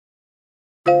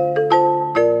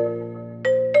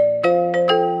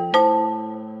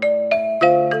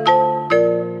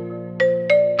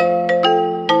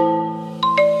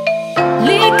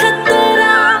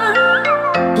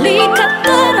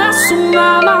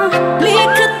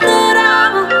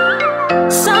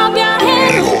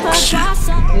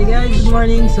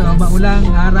morning. So, maulang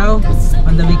araw.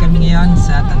 On the way kami ngayon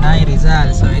sa Tanay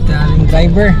Rizal. So, ito ang aming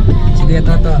driver. Si Kuya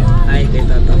Toto. Hi, Kuya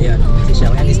Toto. Yan. Kasi siya.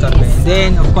 Kaya disturb. And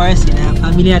then, of course, sina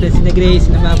family natin. Sina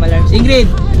Grace, sina Mama Larms. Ingrid!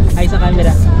 Hi sa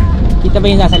camera. Kita ba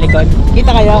yung nasa likod?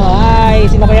 Kita kayo? Hi!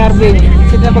 Sina Kuya Arvin.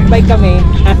 Sina mag-bike kami.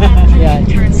 Yan.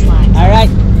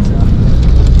 Alright. So,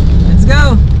 let's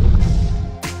go!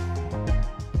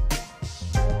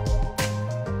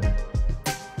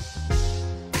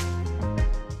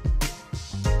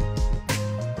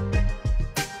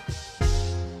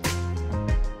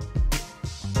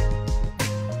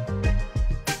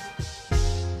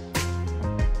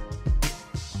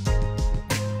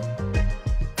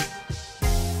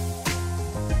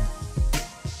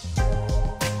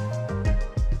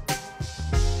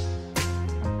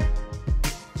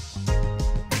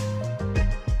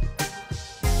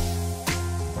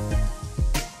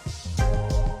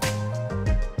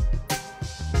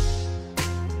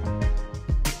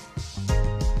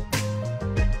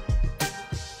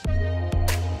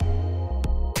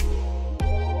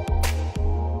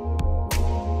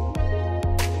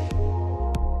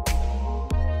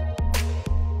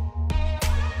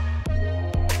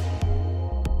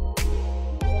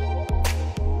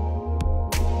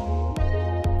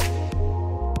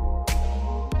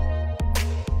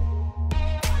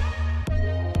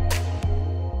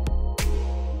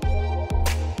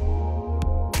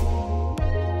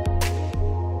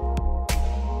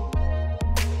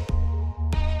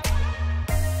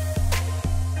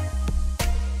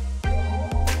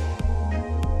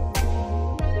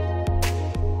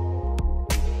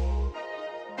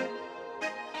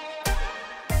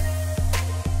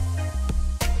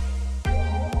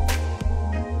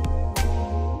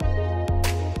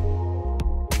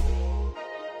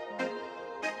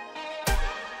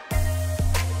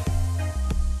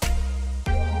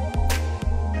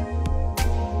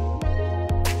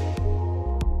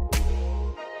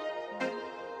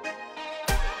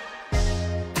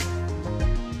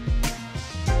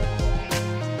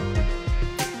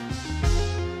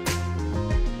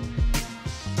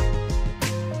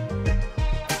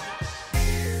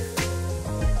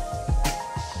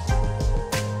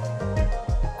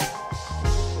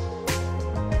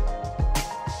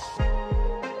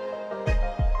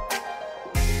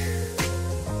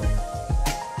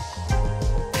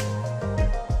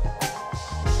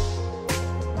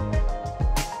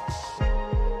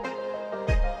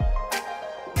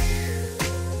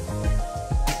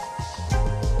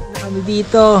 Kami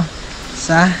dito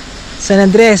sa San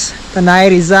Andres Tanay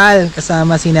Rizal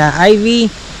kasama sina Ivy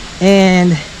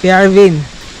and Kuya Arvin,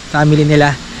 family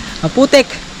nila. Maputik,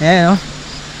 ayan,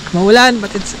 maulan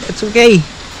but it's okay.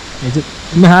 Medyo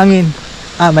mahangin,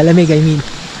 malamig I mean.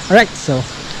 Alright, so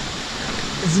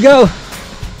let's go.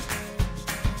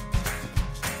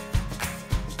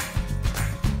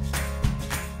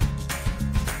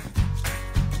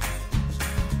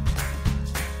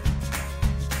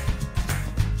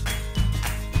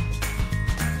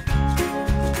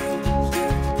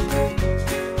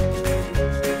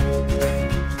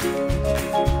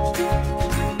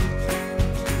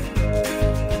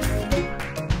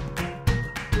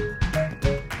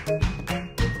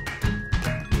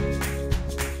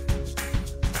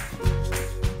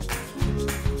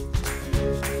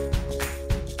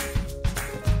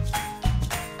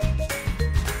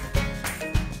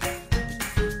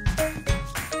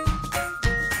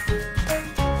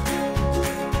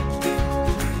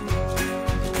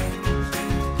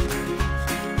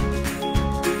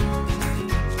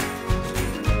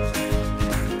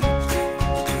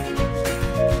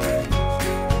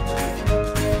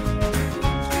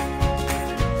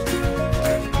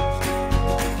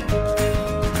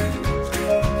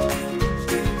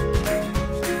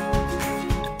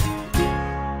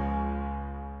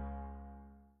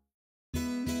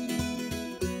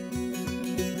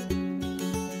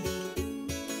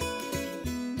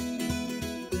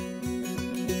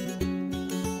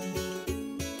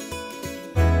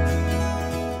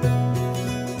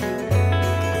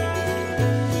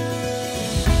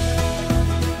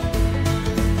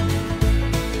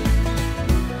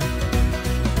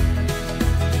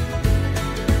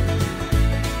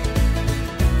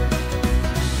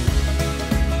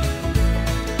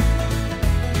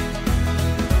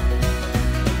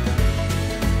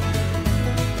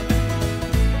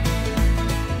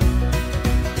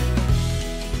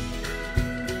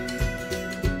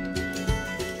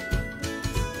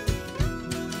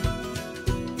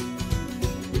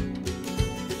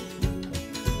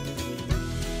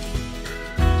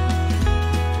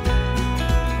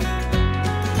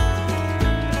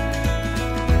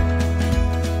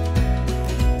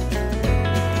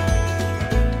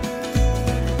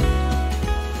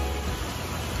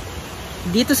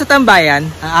 dito sa tambayan,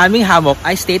 ang aming hammock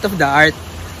ay state of the art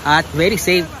at very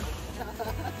safe.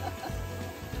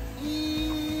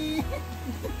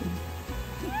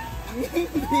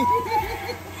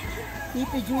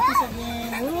 Tito Jutis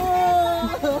again.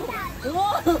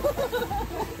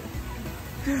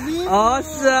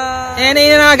 Awesome! And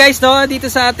ayun na guys, no? Dito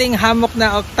sa ating hammock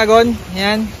na octagon.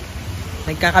 Ayan.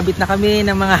 Nagkakabit na kami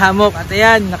ng mga hammock. At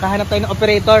ayan, nakahanap tayo ng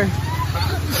operator.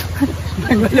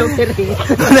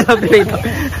 operator.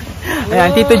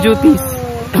 Ayan, Tito Jutis.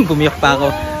 Bumiyok pa ako.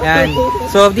 Ayan.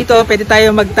 So dito, pwede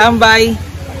tayo magtambay.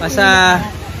 Basta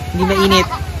hindi mainit.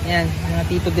 Ayan, mga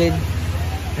tito din.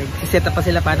 Nag-set up pa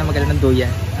sila para magala ng duyan.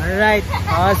 Alright,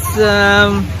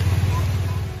 awesome!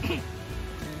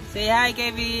 Say hi,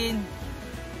 Kevin!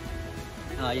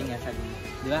 Oh, yun nga sabi mo.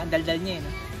 Diba? Daldal niya eh,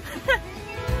 no?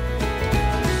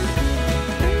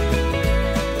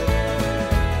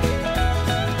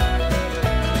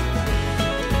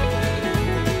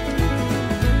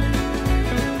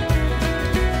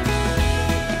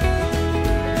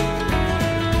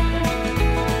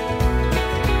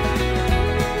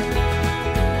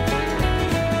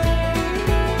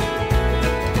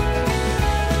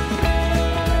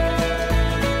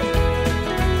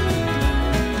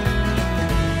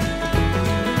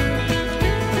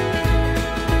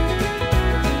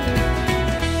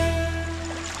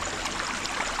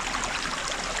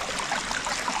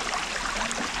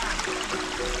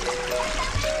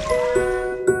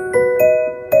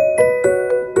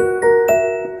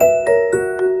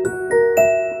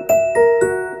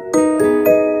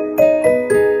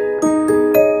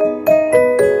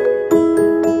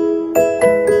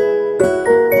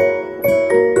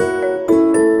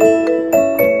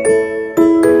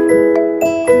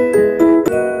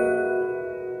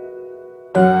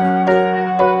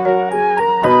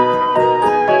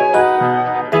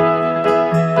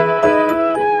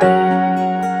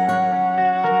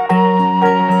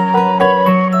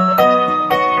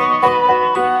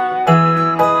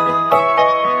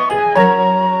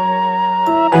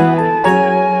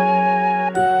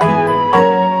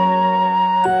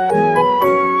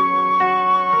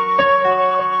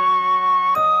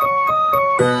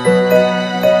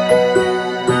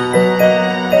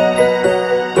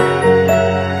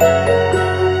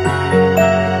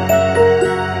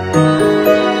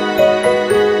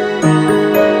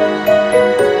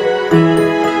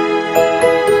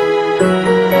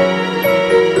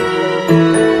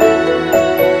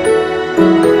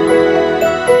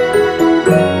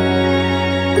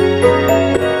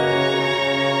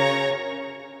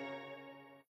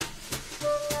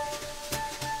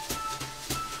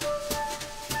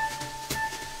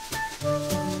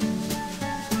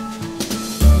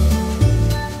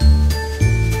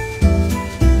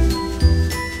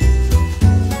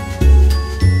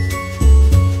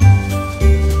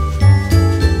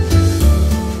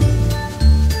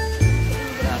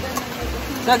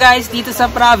 So guys, dito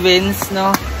sa province, no,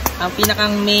 ang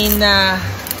pinakang main na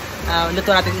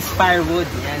luto natin is firewood.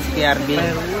 Yan, si KRB.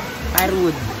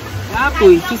 Firewood.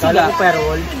 Apoy, sisiga.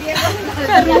 Firewood.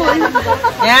 Firewood.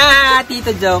 Yeah,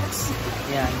 Tito Jokes.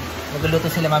 Yan.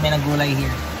 Magluluto sila mamaya ng gulay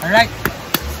here. Alright.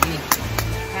 Sige.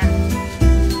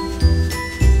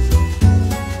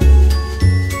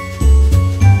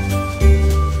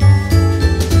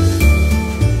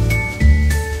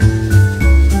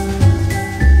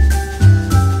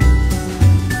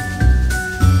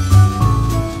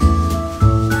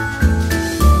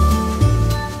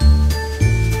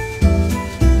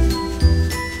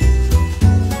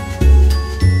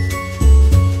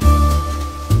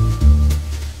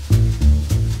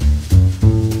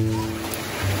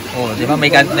 Diba?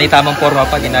 May tamang forma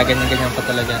pa, ginaganyan-ganyan pa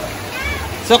talaga.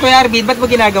 So Kuya Arvid, ba't mo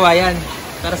ginagawa yan?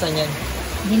 Para saan yan?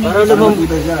 Para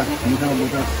lumambutas siya, hindi ka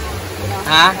mabutas.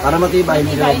 Ha? Para matibay,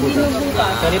 hindi ka mabutas.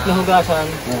 Karit na hugasan.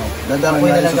 Dadarang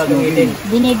na lang gagamitin.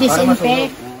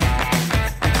 Dinidisinfect.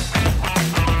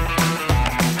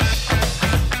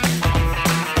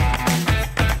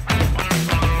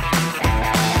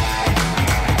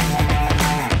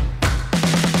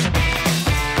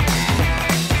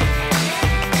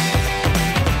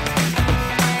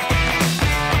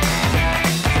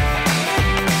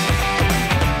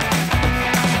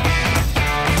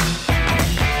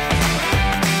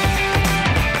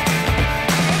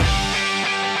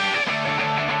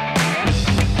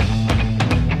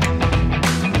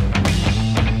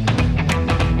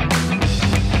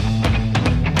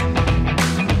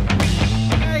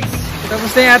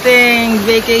 Tapos na yung ating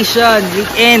vacation,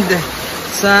 weekend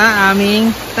sa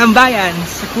aming tambayan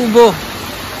sa Kubo.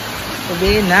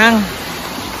 Sabi ng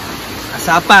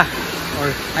Asapa or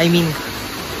I mean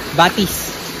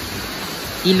Batis,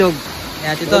 Ilog,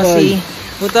 Yan, ito si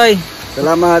Utoy.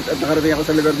 Salamat at nakarating ako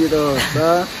sa lugar dito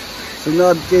sa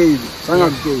Sunod Cave,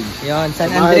 Sangag Cave. Yon,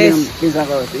 San Andres. Pinsan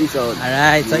ko, si Ison.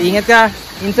 Alright, so ingat ka.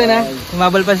 Insan ha,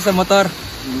 umabal pa siya sa motor.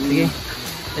 Sige,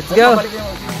 let's go.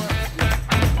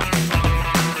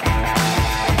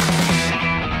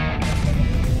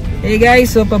 Hey guys,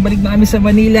 so pabalik na kami sa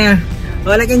Manila.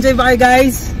 Oh, nag-enjoy ba kayo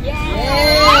guys? Yes!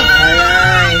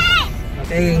 Alright.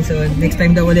 Okay, so next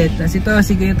time daw ulit. Tapos ito,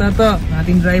 si Kuya Toto,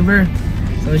 ating driver.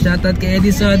 So shoutout kay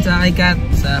Edison, sa kay Kat,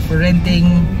 for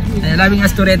renting, allowing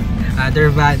us to rent their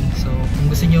van. So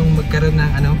kung gusto nyo magkaroon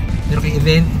ng meron kay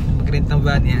event, mag-rent ng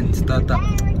van, yan, si Toto.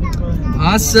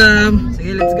 Awesome!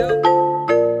 Sige, let's go!